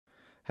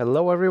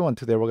Hello everyone,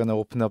 today we're going to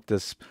open up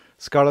this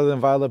Scarlet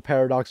and Violet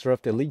Paradox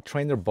Rift Elite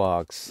Trainer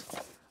box.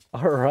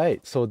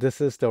 Alright, so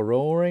this is the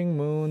Roaring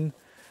Moon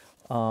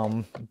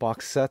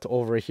box set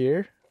over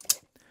here.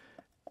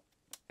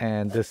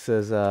 And this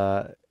is,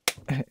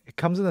 it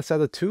comes in a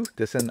set of two.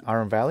 This is an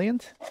Iron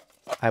Valiant.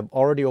 I've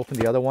already opened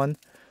the other one.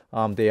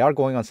 They are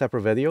going on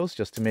separate videos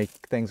just to make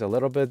things a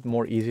little bit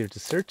more easier to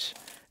search.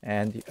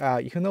 And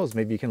who knows,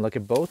 maybe you can look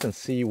at both and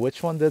see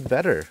which one did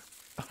better.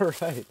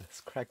 Alright,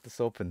 let's crack this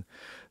open,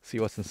 see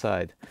what's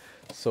inside.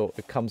 So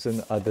it comes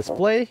in a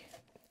display.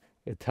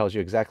 It tells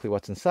you exactly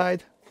what's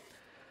inside.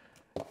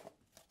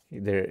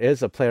 There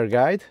is a player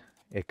guide.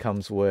 It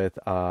comes with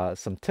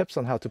some tips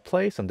on how to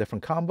play, some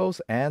different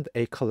combos, and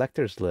a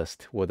collector's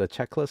list with a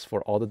checklist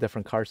for all the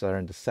different cards that are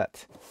in the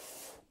set.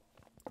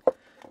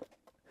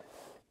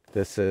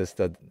 This is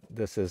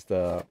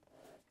the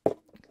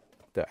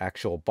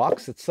actual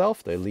box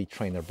itself, the Elite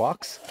Trainer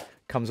box.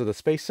 Comes with a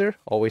spacer.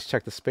 Always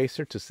check the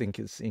spacer to think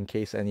in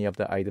case any of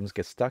the items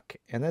get stuck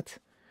in it.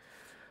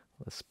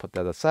 Let's put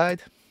that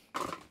aside.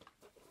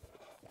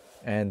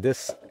 And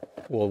this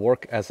will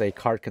work as a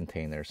card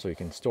container, so you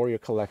can store your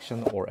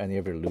collection or any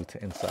of your loot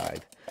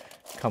inside.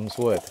 Comes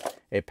with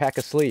a pack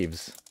of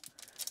sleeves.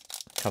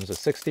 Comes with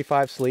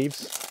 65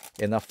 sleeves,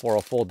 enough for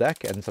a full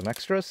deck and some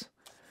extras.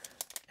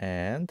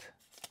 And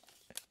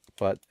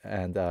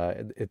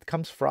it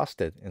comes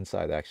frosted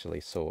inside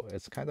actually, so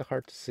it's kind of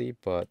hard to see,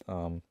 but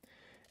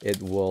it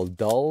will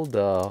dull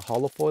the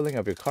hollow foiling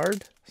of your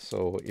card.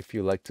 So if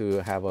you like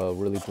to have a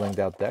really blinged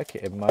out deck,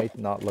 it might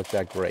not look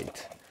that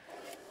great.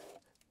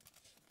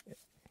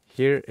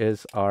 Here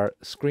is our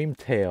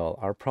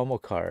Screamtail, our promo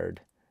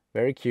card.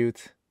 Very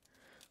cute.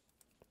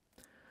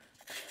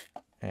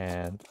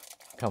 And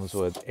comes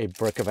with a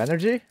brick of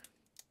energy.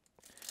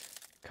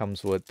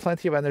 Comes with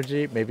plenty of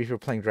energy. Maybe if you're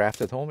playing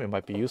draft at home, it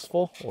might be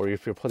useful. Or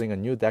if you're putting a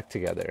new deck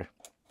together.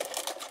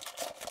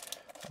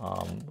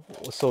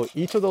 So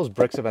each of those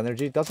bricks of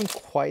energy doesn't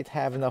quite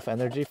have enough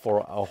energy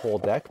for a whole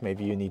deck.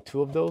 Maybe you need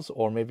 2 of those,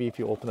 or maybe if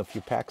you open a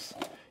few packs,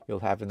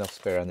 you'll have enough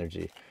spare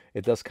energy.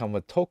 It does come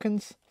with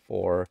tokens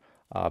for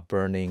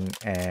burning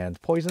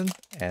and poison,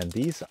 and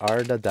these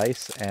are the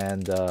dice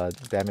and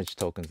damage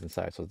tokens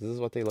inside. So this is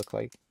what they look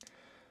like.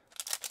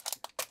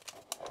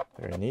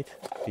 Very neat.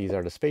 These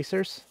are the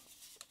spacers.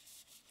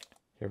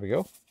 Here we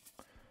go.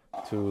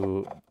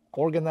 To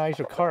organize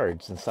your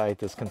cards inside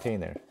this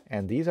container.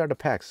 And these are the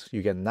packs.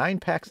 You get 9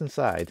 packs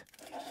inside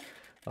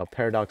of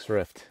Paradox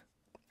Rift.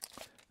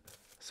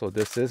 So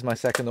this is my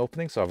second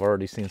opening, so I've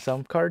already seen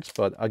some cards,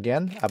 but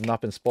again, I've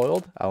not been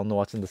spoiled. I don't know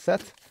what's in the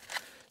set.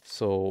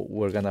 So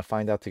we're gonna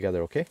find out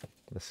together, okay?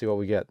 Let's see what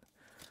we get.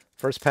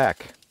 First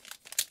pack.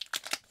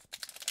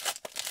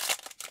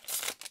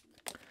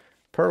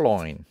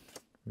 Purloin,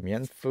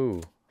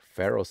 Mienfoo,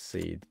 Pharaoh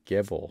Seed,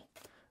 Gibble,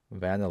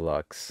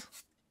 Vanillux.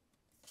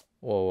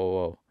 Whoa, whoa,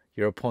 whoa.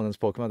 Your opponent's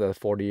Pokemon that has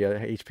 40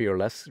 HP or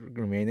less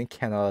remaining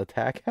cannot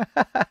attack.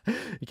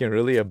 You can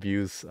really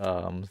abuse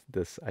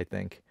this, I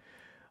think.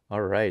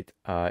 Alright,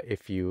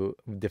 if you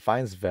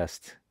Defiance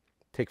Vest,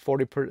 take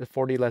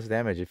 40 less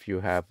damage if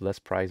you have less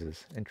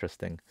prizes.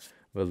 Interesting.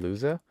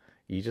 Veluza,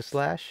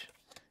 Aegislash,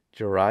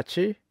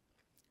 Jirachi,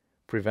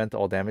 prevent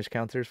all damage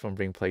counters from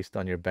being placed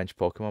on your bench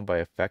Pokemon by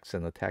effects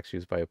and attacks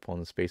used by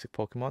opponent's basic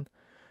Pokemon.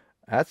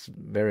 That's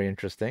very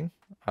interesting.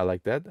 I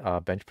like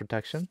that. Bench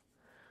protection.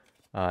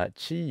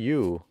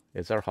 Chi-Yu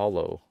is our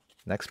holo.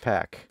 Next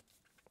pack.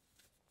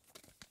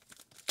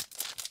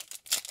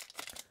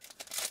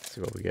 Let's see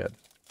what we get.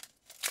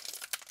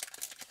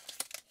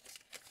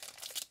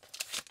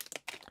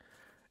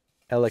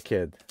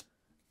 Elekid,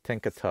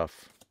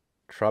 Tinkatuff,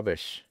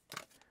 Trubbish,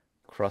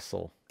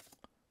 Crustle,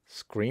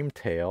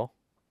 Screamtail.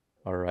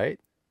 Alright.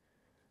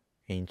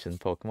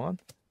 Ancient Pokemon.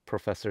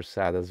 Professor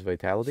Sada's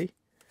Vitality.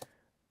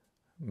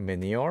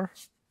 Minior.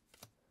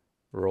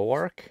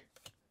 Roark.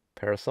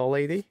 Parasol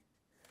Lady.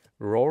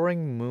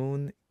 Roaring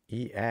Moon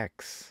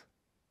EX.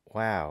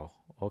 Wow.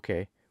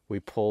 Okay. We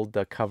pulled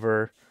the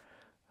cover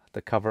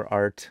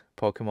art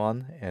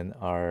Pokemon in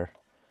our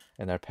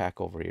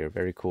pack over here.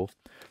 Very cool.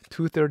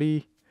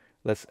 230.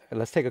 Let's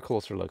take a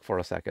closer look for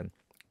a second.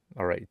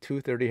 All right.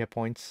 230 hit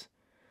points.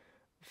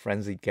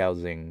 Frenzied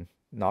Gouging.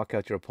 Knock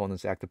out your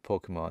opponent's active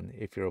Pokemon.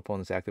 If your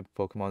opponent's active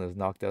Pokemon is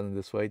knocked out in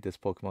this way, this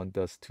Pokemon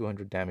does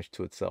 200 damage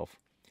to itself.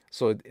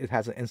 So it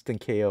has an instant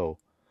KO.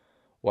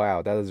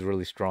 Wow, that is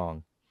really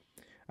strong.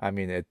 I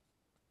mean, it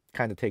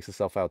kind of takes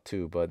itself out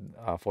too, but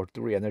for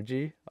 3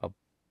 energy of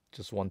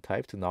just one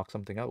type to knock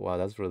something out, wow,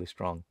 that's really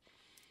strong.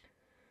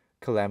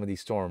 Calamity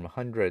Storm,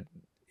 100.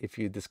 If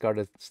you discard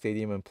a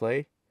stadium and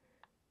play,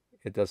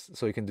 it does,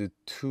 so you can do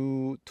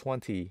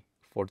 220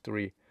 for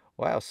 3.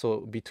 Wow,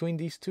 so between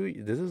these two,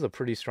 this is a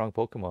pretty strong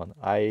Pokemon.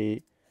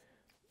 I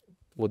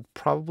would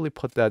probably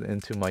put that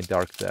into my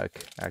dark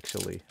deck,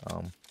 actually.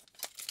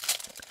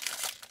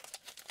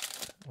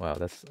 Wow,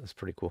 that's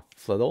pretty cool.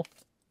 Flittle,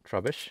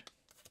 Trubbish,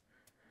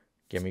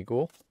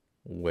 Gimmighoul,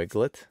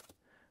 Wiglet,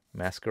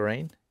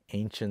 Masquerain,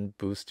 Ancient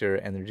Booster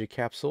Energy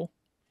Capsule,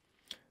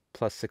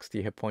 plus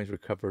 60 hit points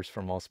recovers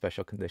from all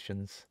special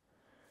conditions.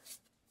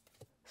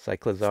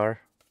 Cyclizar,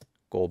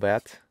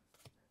 Golbat,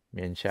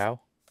 Mienshao,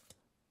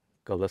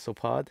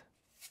 Golisopod,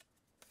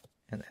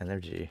 and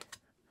Energy.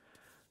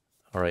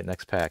 Alright,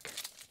 next pack.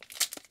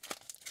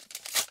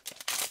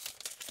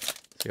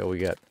 See what we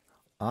get.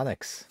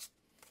 Onyx,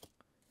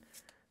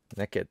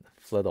 Naked,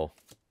 Flittle,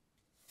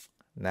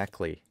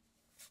 Knackley,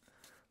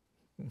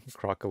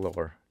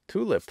 Crocolore,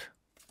 Tulip,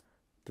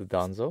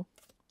 Dodonzo,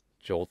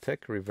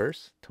 Joltik,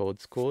 reverse,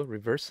 Toedscool,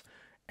 reverse,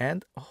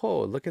 and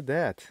oh, look at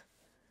that.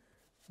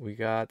 We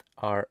got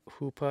our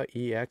Hoopa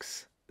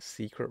EX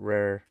Secret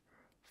Rare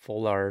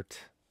Full Art.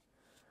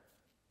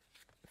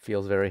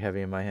 Feels very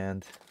heavy in my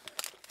hand.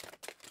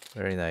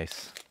 Very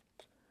nice.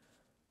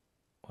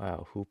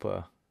 Wow,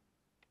 Hoopa.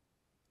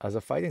 As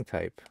a fighting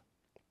type,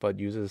 but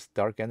uses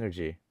dark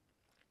energy.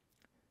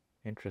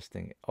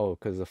 Interesting. Oh,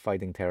 because a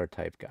fighting terror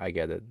type. I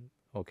get it.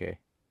 Okay.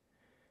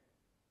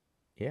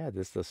 Yeah,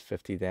 this does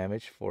 50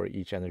 damage for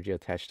each energy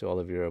attached to all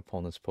of your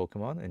opponent's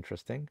Pokemon.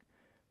 Interesting.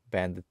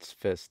 Bandit's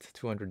Fist,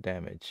 200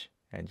 damage,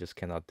 and just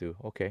cannot do.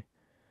 Okay.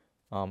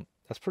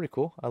 That's pretty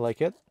cool. I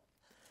like it.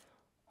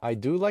 I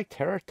do like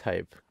Terra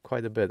type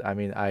quite a bit. I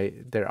mean,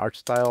 their art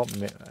style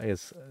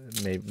is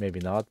maybe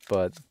not,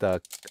 but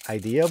the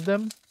idea of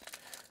them,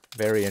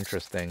 very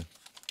interesting.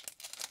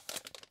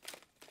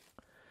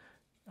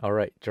 All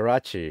right,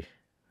 Jirachi,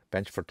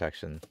 bench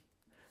protection,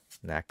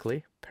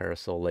 Knackley,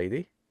 Parasol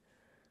Lady,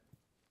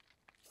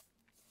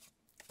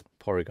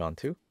 Porygon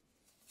 2,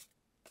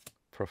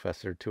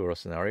 Professor Turo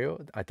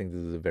Scenario. I think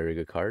this is a very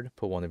good card.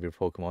 Put one of your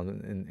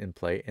Pokemon in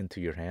play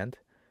into your hand,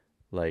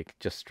 like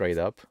just straight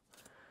up.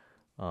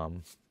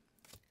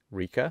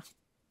 Rika,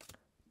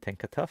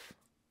 Tenkatuff,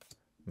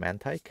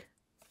 Mantike,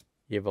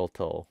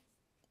 Yveltal.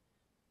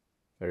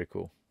 Very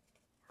cool.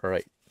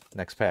 Alright,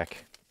 next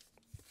pack.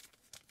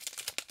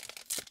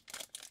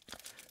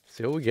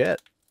 See what we get.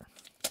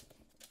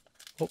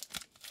 Oh.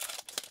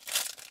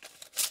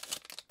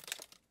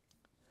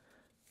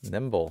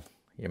 Nimble,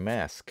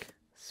 Yamask,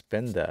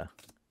 Spinda,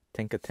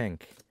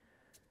 Tinkatink,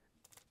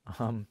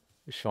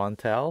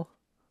 Chantal,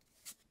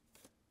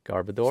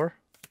 Garbodor,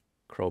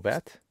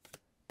 Crobat,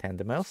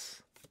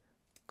 Tandemaus,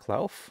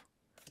 Klawf,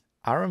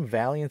 Aram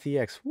Valiant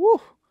EX.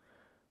 Woo!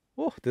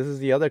 Woo! This is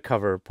the other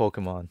cover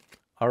Pokemon.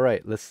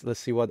 Alright, let's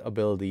see what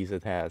abilities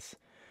it has.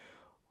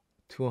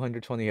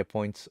 220 hit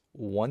points.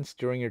 Once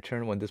during your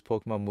turn, when this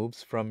Pokemon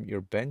moves from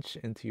your bench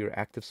into your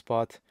active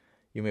spot,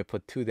 you may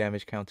put 2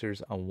 damage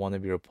counters on one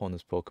of your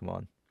opponent's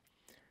Pokemon.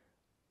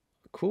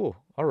 Cool.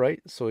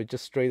 Alright, so it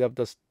just straight up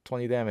does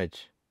 20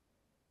 damage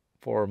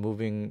for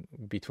moving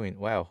between.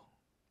 Wow.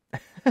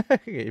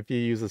 If you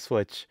use a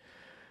switch,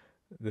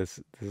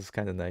 this is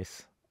kind of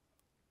nice.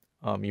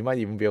 You might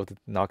even be able to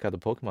knock out the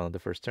Pokemon on the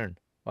first turn.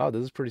 Wow,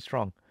 this is pretty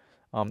strong.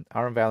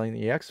 Aram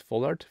Valiant EX,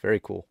 full art,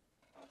 very cool.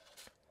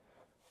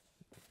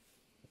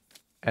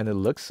 And it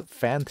looks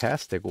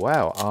fantastic.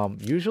 Wow.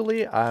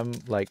 Usually I'm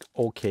like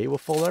okay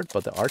with full art,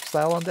 but the art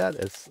style on that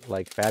is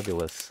like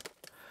fabulous.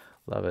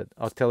 Love it.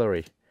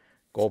 Octillery,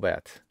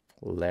 Golbat,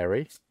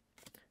 Larry,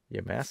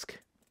 Yamask.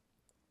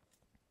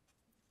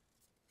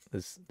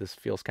 This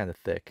feels kind of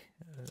thick.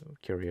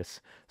 Curious.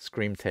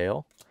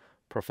 Screamtail,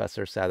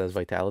 Professor Sada's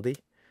Vitality,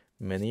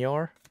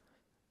 Minior,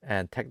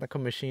 and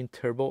Technical Machine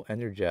Turbo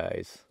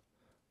Energize.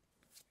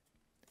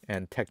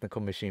 And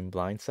Technical Machine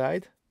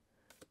Blindside.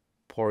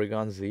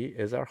 Porygon Z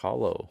is our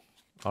holo.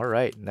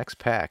 Alright, next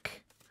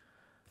pack.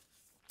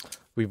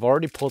 We've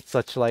already pulled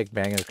such like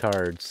banger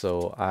cards,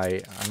 so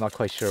I'm not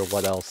quite sure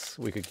what else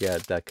we could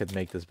get that could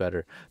make this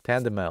better.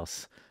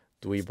 Tandemaus,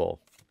 Dweeble,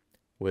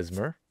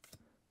 Whismur,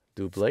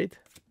 Doublade,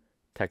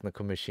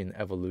 Technical Machine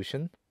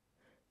Evolution.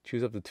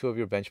 Choose up to 2 of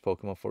your bench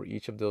Pokemon for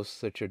each of those.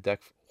 Search your deck.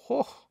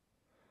 Oh,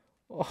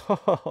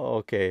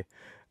 okay,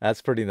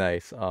 that's pretty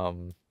nice.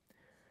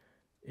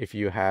 If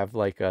you have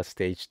like a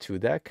stage 2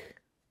 deck,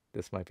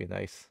 this might be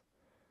nice.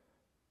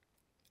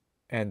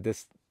 And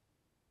this,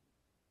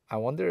 I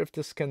wonder if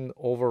this can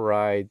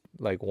override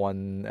like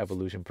 1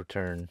 evolution per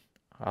turn.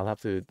 I'll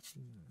have to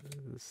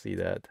see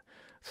that.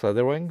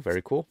 Slitherwing,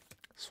 very cool.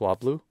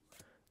 Swablu,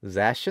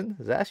 Zacian.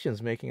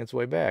 Zacian's making its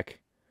way back.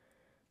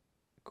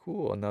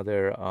 Cool,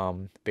 another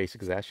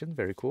basic Zacian,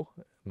 very cool.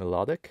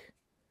 Melodic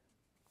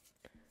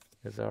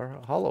is our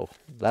holo.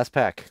 Last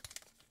pack.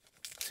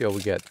 See what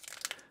we get.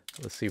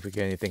 Let's see if we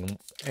get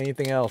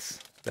anything else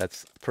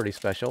that's pretty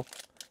special.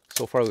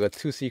 So far we got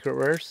 2 secret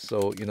rares,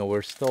 so you know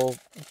we're still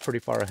pretty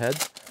far ahead.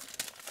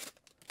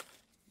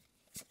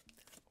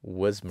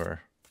 Whismur,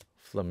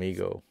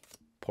 Flamigo,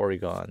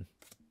 Porygon,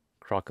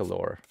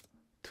 Crocolore,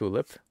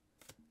 Tulip,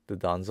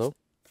 Dodonzo,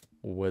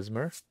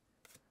 Whismur,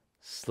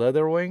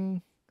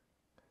 Slitherwing,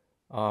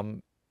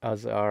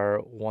 as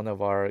one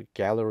of our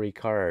gallery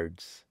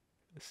cards,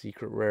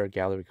 secret rare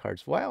gallery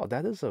cards. Wow,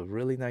 that is a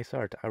really nice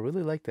art. I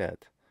really like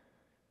that.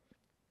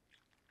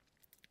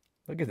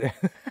 Look at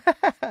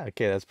that.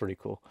 Okay, that's pretty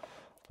cool.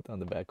 Put on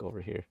the back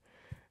over here.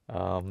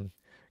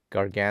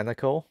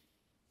 Garganical.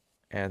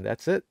 And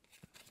that's it.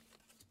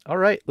 All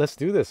right, let's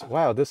do this.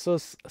 Wow, this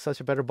was such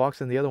a better box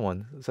than the other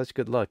one. Such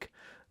good luck.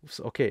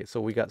 Okay,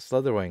 so we got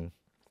Slitherwing.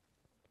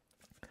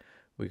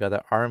 We got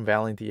a Arm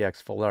Valiant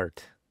EX Full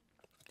Art.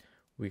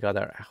 We got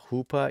a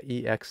Hoopa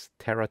EX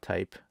Terra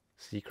Type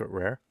Secret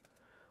Rare.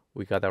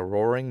 We got a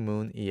Roaring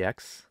Moon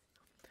EX.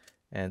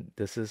 And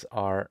this is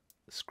our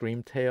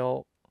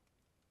Screamtail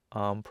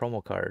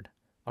promo card.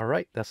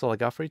 Alright, that's all I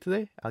got for you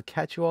today. I'll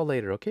catch you all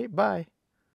later, okay? Bye!